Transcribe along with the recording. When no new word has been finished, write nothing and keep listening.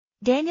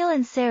Daniel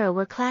and Sarah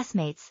were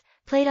classmates,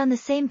 played on the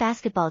same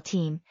basketball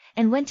team,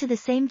 and went to the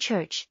same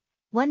church.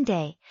 One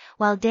day,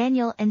 while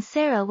Daniel and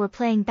Sarah were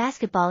playing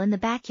basketball in the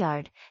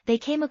backyard, they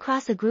came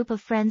across a group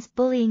of friends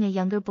bullying a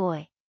younger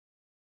boy.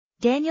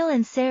 Daniel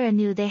and Sarah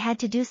knew they had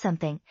to do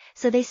something,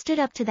 so they stood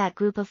up to that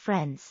group of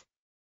friends.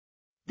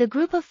 The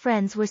group of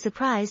friends were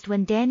surprised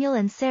when Daniel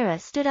and Sarah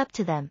stood up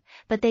to them,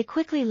 but they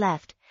quickly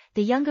left.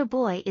 The younger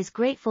boy is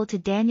grateful to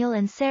Daniel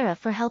and Sarah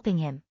for helping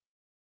him.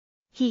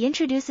 He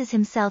introduces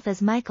himself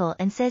as Michael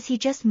and says he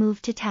just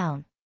moved to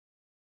town.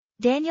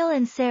 Daniel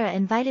and Sarah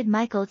invited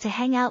Michael to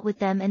hang out with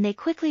them and they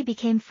quickly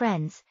became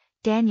friends.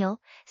 Daniel,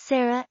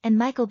 Sarah, and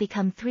Michael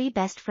become 3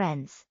 best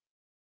friends.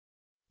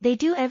 They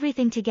do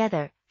everything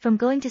together, from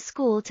going to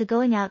school to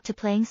going out to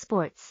playing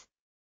sports.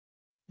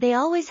 They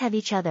always have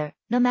each other,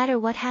 no matter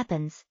what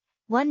happens.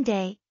 One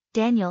day,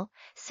 Daniel,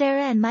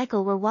 Sarah and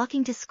Michael were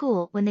walking to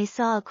school when they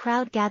saw a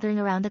crowd gathering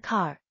around a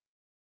car.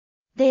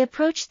 They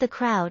approached the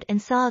crowd and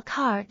saw a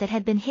car that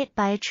had been hit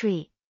by a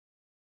tree.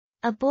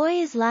 A boy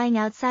is lying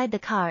outside the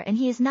car and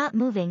he is not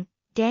moving.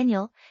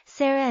 Daniel,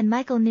 Sarah and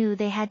Michael knew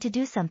they had to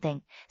do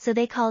something, so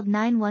they called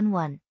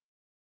 911.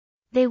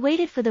 They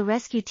waited for the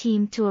rescue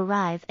team to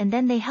arrive and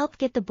then they helped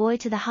get the boy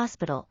to the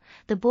hospital.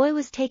 The boy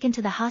was taken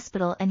to the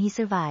hospital and he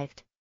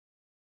survived.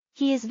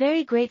 He is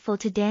very grateful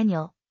to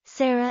Daniel,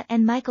 Sarah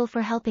and Michael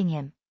for helping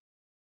him.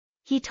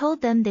 He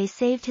told them they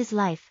saved his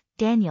life.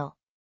 Daniel,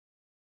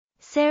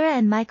 Sarah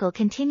and Michael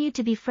continued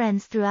to be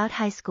friends throughout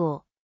high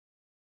school.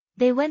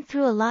 They went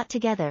through a lot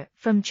together,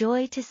 from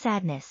joy to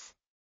sadness.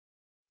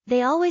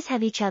 They always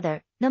have each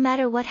other, no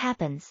matter what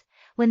happens.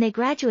 When they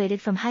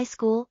graduated from high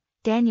school,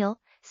 Daniel,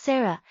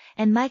 Sarah,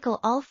 and Michael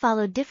all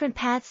followed different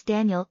paths.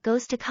 Daniel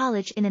goes to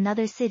college in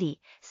another city,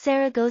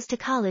 Sarah goes to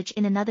college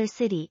in another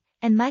city,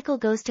 and Michael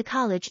goes to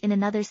college in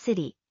another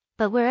city.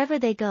 But wherever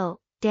they go,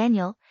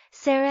 Daniel,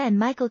 Sarah and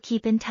Michael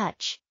keep in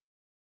touch.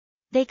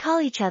 They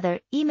call each other,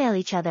 email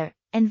each other,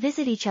 and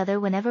visit each other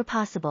whenever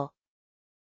possible.